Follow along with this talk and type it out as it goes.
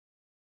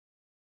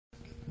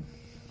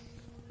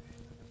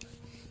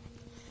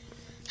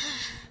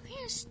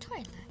Where's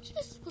Twyla?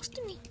 She's supposed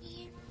to meet me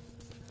here.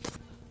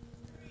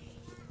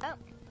 Oh,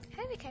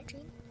 hi there,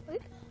 Katrine.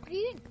 What are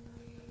you doing?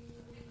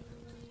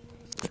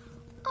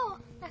 Oh,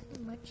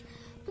 nothing much.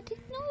 But did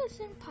you know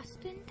there's an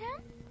imposter in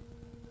town?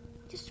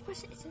 This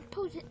person is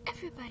imposing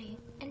everybody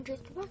and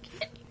just working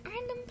at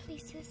random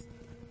places.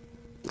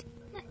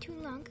 Not too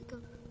long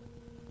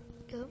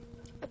ago,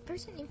 a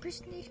person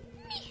impersonated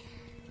me.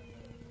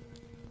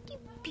 The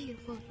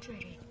beautiful,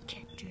 dreaded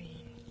Katrine.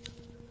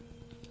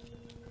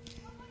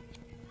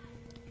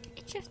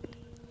 It's just,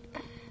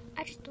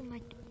 I just don't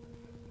like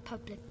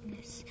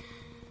publicness.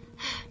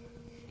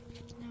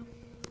 No,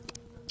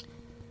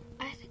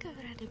 I think I'd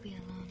rather be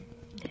alone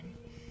than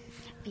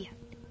be out.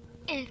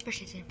 And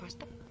especially as an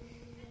imposter.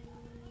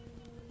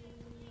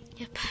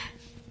 Yep.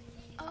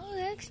 Oh,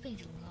 that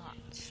explains a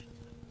lot.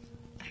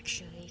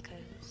 Actually,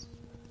 because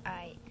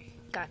I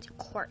got to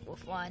court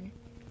with one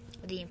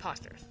of the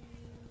imposters.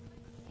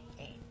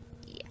 And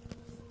yeah.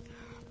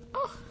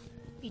 Oh,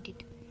 we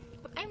did.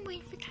 But I'm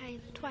waiting for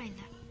Twyla.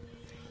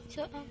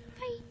 So, bye.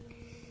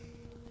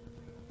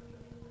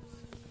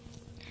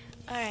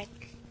 Alright.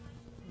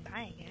 Bye,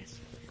 I guess.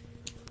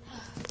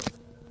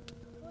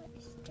 What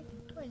is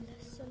taking Twyla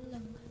so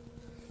long?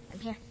 I'm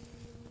here.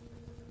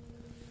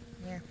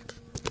 Here.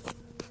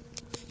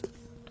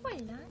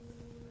 Twyla?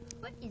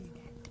 What is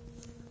that?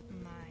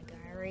 My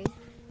diary.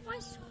 Why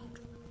so?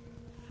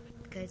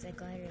 Because I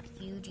got it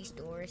at huge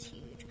store is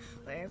huge,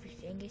 where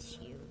everything is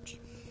huge.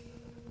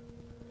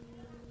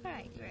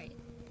 Right.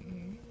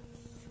 Mm-hmm.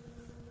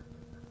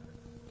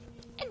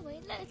 Anyway,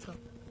 let's go.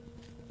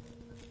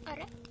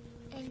 Alright,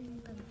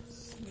 and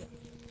yeah.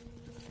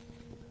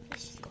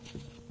 Let's just go.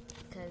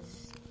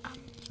 Because,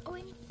 oh,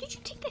 and did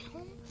you take that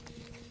home?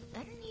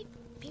 I don't need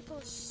people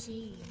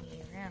seeing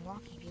me around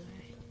walking if you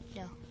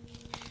want. No.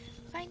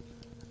 Fine.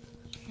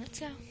 Let's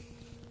go.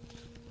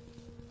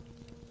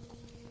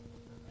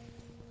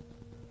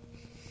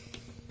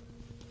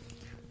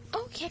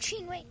 Oh,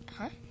 Katrine, wait.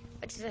 Huh?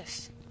 What's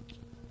this?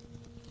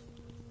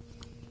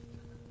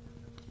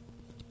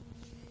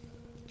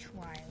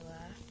 Twyla.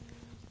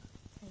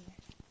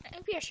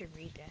 Maybe I should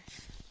read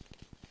this.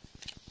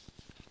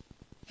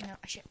 No,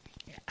 I should.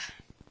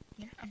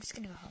 Yeah. I'm just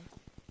gonna go home.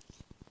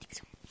 Take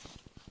some.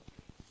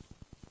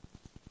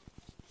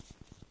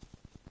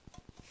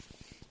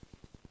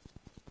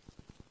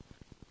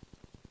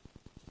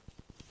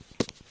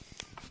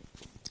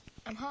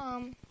 I'm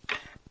home.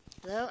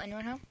 Hello,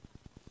 anyone home?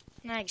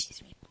 No, I guess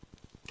it's me.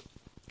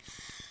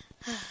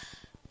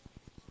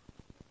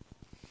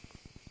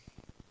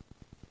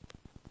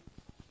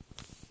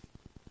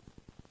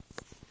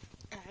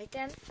 Alright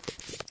then.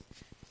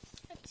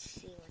 Let's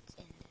see what's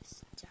in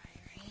this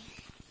diary.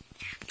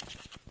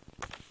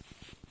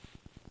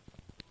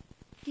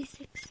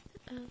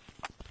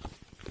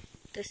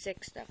 The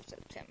 6th of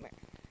September.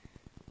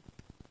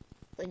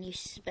 When you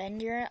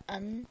spend your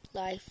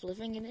life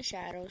living in the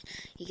shadows,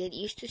 you get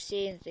used to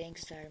seeing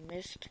things that are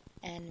missed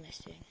and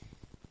missing.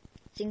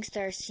 Things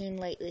that are seen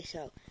lately,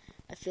 so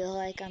I feel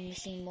like I'm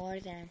missing more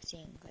than I'm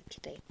seeing, like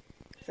today.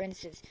 For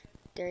instance,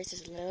 there is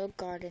this little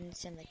garden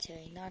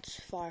cemetery not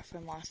far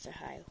from Monster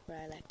High where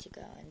I like to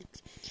go and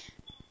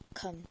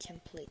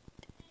contemplate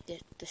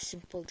the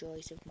simple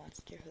joys of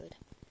monsterhood.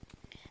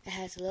 It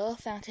has a little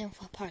fountain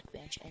with a park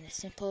bench and a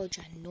simple,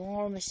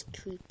 ginormous,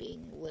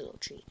 creeping willow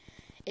tree.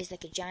 It's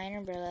like a giant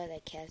umbrella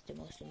that casts the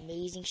most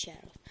amazing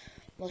shadows.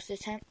 Most of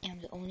the time,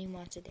 I'm the only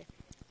monster there,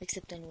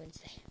 except on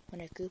Wednesday,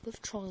 when a group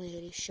of troll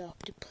ladies show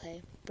up to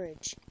play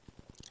bridge.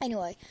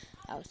 Anyway,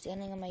 I was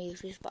standing on my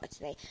usual spot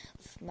today,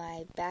 with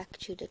my back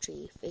to the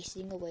tree,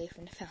 facing away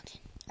from the fountain.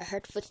 I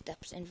heard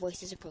footsteps and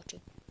voices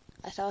approaching.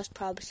 I thought it was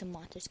probably some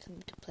monsters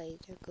coming to play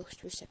their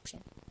ghost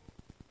reception.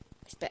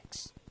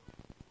 Respects.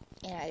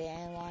 And I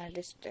didn't want to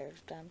disturb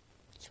them,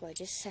 so I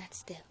just sat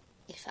still.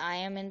 If I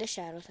am in the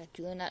shadows, I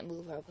do not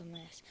move or open my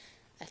eyes.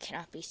 I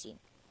cannot be seen.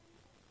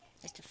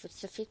 As the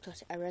footsteps came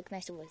closer, I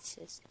recognized the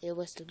voices. It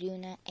was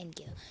Luna and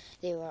Gil.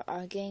 They were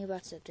arguing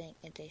about something,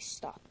 and they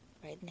stopped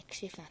right next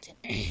to the fountain.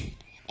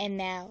 And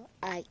now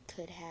I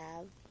could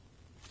have...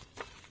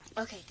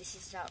 Okay, this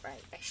is not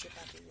right. I should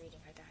not be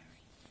reading her diary.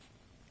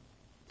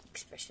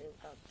 Especially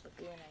about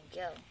Laguna and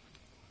Gil.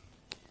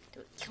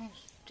 They would kill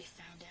me if they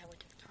found out what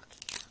they were talking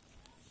about.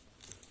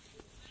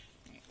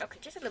 Okay,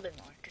 just a little bit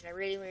more, because I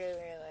really want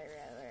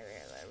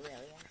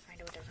to find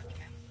out what they're talking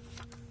about.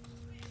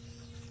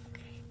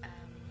 Okay,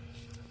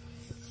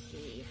 let's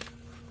see.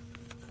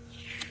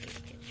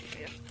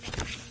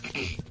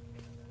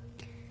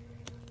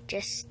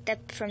 Just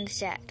step from the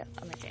shadow.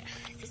 Oh my god.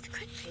 Is this the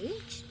correct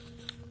page?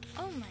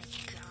 Oh my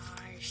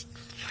gosh.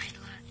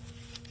 Twyla.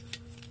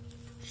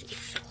 She is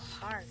so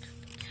hard.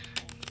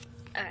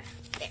 There.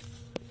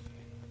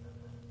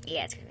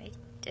 Yeah, it's gonna be.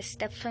 Just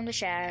step from the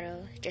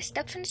shadows.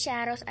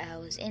 I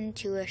was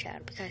into a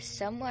shadow because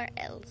somewhere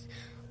else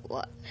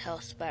was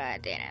else, but I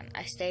didn't.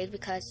 I stayed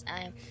because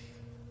I'm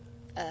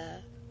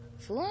a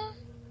fool?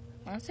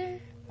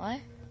 Monster?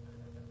 What?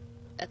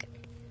 Okay.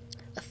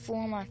 A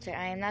fool monster.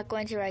 I am not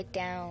going to write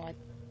down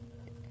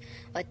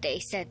what they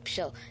said.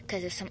 So,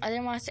 because if some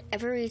other monster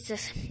ever reads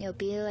this, it'll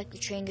be like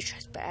betraying the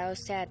trust. But I was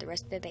sad the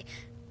rest of the day.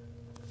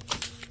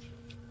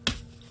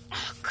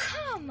 Oh,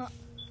 come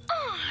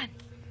on!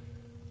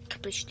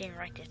 Completely didn't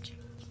write it.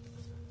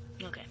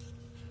 Okay.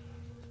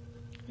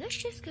 Let's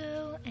just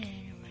go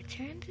and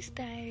return this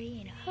diary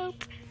and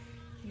hope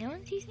no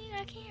one sees me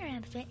walking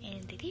around with it.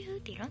 And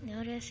they don't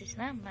notice it's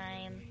not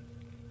mine.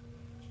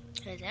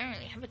 Because I don't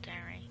really have a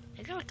diary.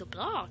 I got like a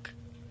blog.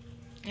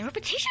 And a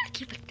reputation to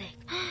keep it thick.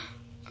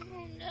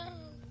 Oh no.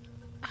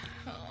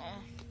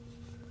 Oh.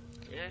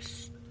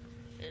 This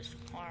is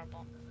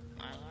horrible.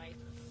 My life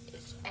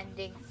is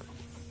ending.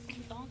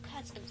 All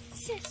kinds of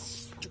this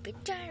stupid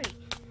diary.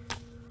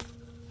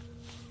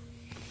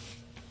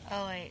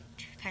 Oh wait,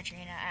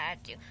 Katrina,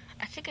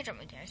 I think I dropped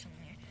my diary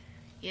somewhere.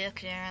 You look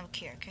there, I look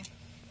here, okay?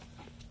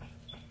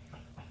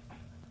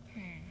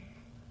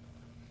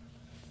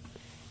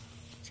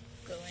 Let's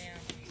go down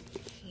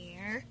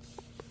here.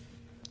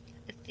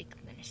 I think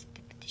I'm gonna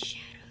step in the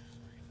shadow.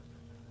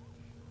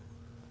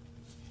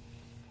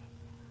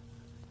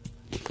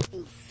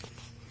 Oof.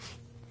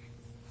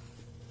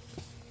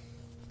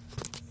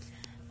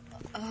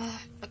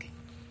 Okay.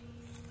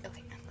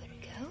 Okay, I'm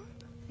gonna go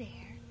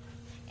there,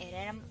 and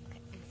then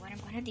what I'm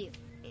gonna do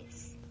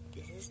is,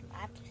 this is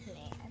my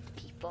plan,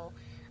 people.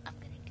 I'm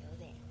gonna go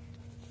there,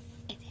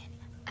 and then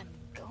I'm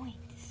going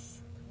to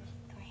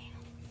sneak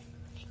around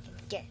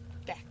and get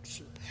back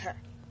to her.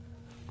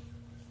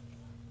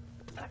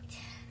 Alright.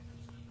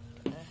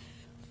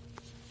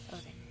 Oh,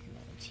 then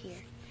no one's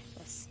here.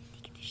 Let's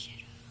sneak in the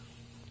shadow.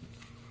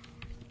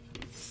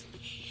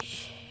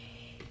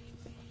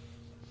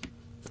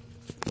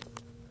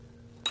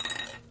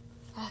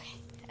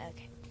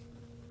 Okay.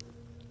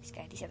 This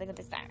guy, look at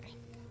this diary.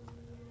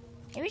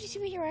 Maybe just see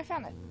where I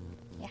found it.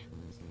 Yeah.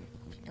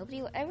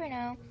 Nobody will ever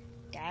know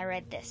that I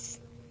read this.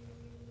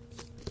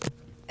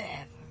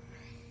 Ever.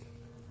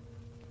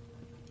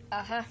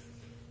 Uh-huh.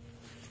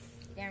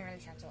 It didn't really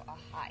sound so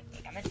high.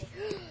 I'm gonna say,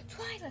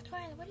 Twyla,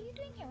 what are you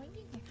doing here?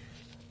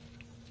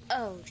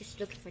 Oh, just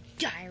looking for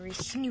diary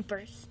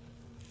snoopers.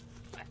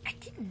 I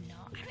didn't know.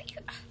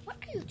 What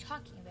are you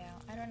talking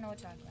about? I don't know what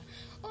you're talking about.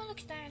 Oh, look,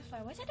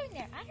 Firefly. What's that doing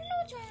there? I don't know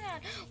what's going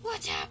on.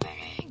 What's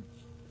happening?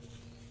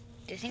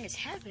 The thing that's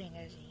happening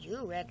is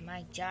you read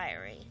my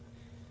diary.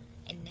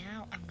 And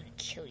now I'm going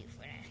to kill you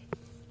for that.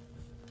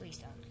 Please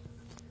don't.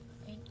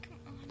 I mean, come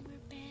on. We're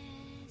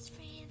best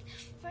friends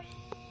forever.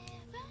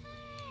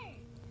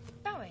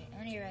 By the way, I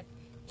only read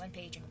 1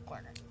 page and a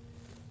quarter.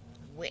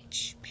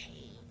 Which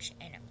page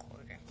and a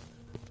quarter?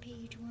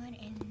 Page 1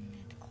 and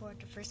the quarter,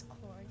 the first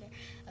quarter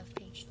of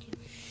page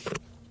 2.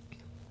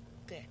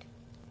 Good.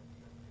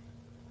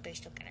 But you're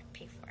still gonna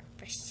pay for it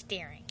for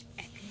staring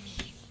at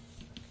me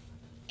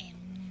and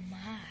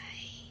my.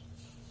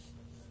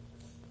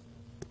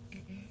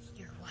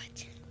 You're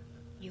what?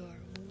 You're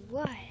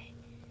what?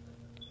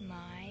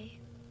 My.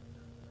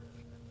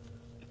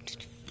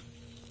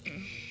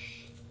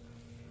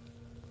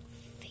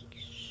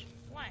 Face.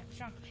 Why? What's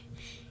wrong with me?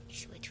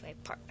 Just wait till I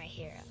part my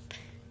hair up.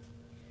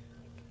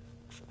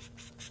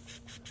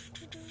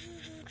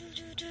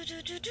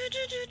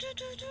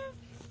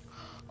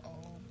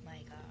 Oh my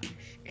gosh.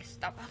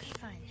 Stop. Okay,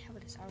 fine. How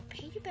about this? I'll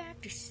pay you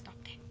back. Just stop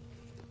that.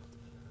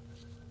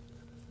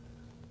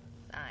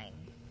 Fine.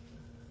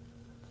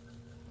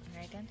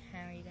 Alright then,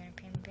 how are you gonna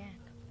pay me back?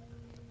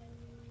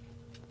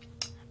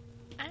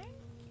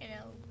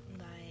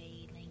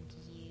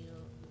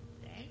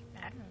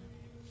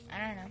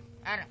 I don't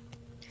know.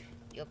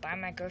 You'll buy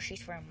my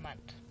groceries for a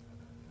month.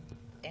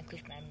 That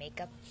includes my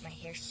makeup, my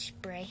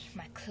hairspray,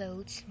 my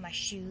clothes, my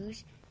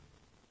shoes,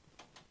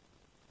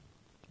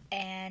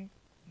 and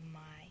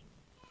my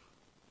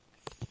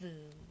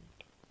food.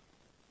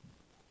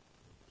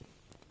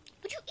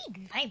 But you eat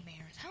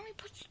nightmares. How am I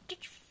supposed to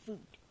get your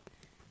food?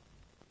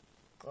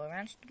 Go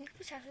around to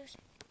people's houses,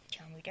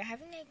 tell them they're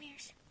having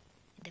nightmares.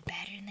 The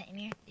badder the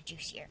nightmare, the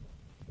juicier.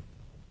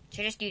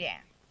 So just do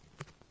that.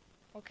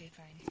 Okay,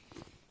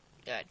 fine.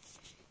 Good.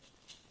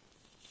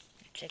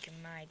 I'm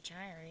taking my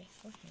diary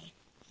with me.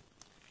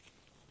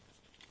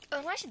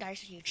 Oh, why is the diary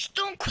so huge?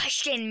 Don't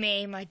question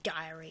me, my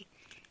diary.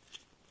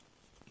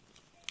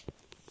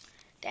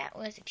 That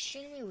was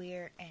extremely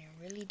weird, and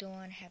I really don't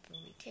want to have a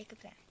retake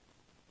of that.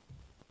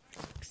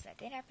 Because that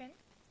did happen.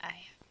 I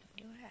have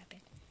no idea what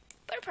happened.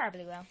 But it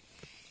probably will.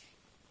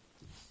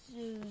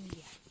 So,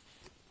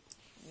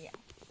 yeah.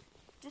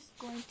 Just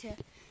going to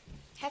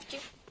have to.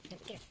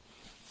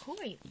 Who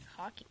are you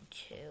talking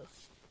to?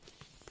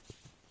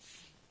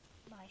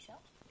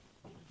 Myself?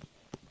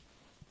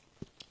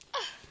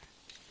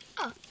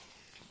 Oh,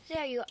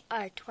 there you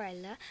are,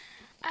 Twyla.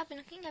 I've been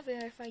looking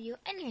everywhere for you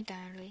and your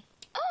diary.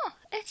 Oh,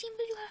 it seems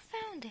you have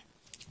found it.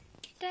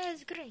 That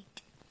is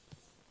great.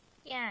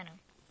 Yeah, I know.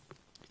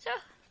 So,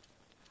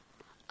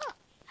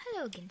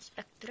 hello again,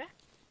 Spectra.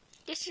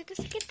 This is the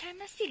second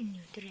time I've seen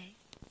you today.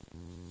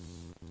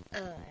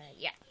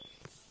 Yeah.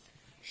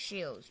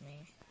 She owes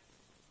me.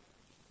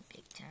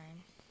 Big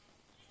time.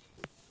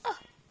 Oh,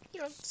 you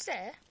don't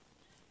say.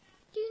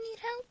 Do you need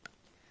help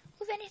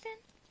with anything?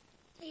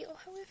 Are you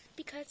help with?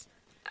 Because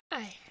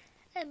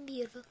I'm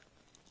beautiful.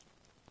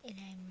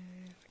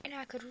 And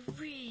I could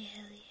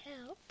really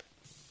help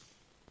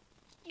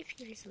if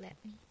you just let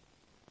me.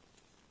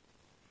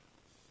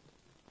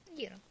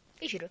 You know,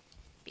 if you do.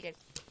 Because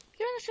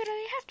you don't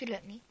necessarily have to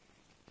let me.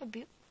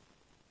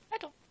 I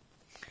don't.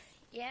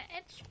 Yeah,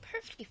 it's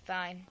perfectly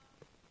fine.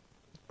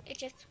 It's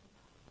just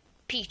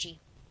peachy.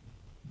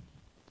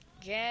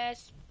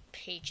 Just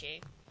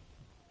peachy.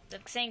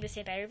 Like saying the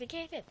same I ever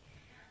gave it.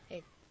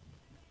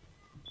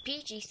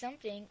 Peachy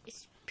something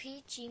is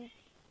peachy.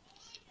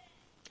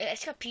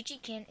 It's got peachy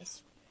can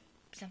is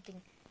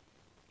something.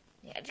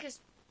 Yeah, because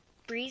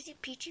breezy,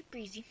 peachy,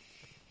 breezy,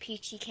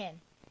 peachy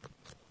can.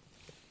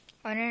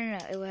 Oh no,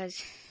 it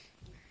was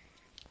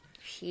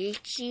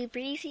peachy,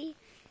 breezy,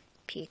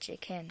 peachy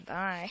can.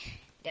 Bye.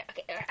 Yeah,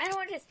 okay, I don't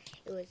want this.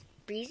 It was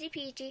breezy,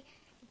 peachy,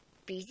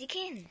 breezy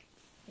can.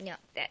 No,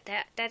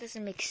 that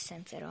doesn't make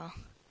sense at all.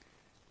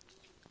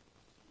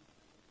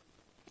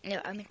 No,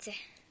 I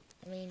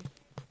mean,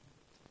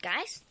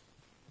 guys,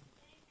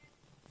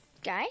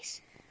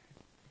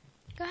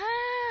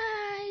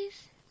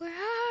 where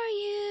are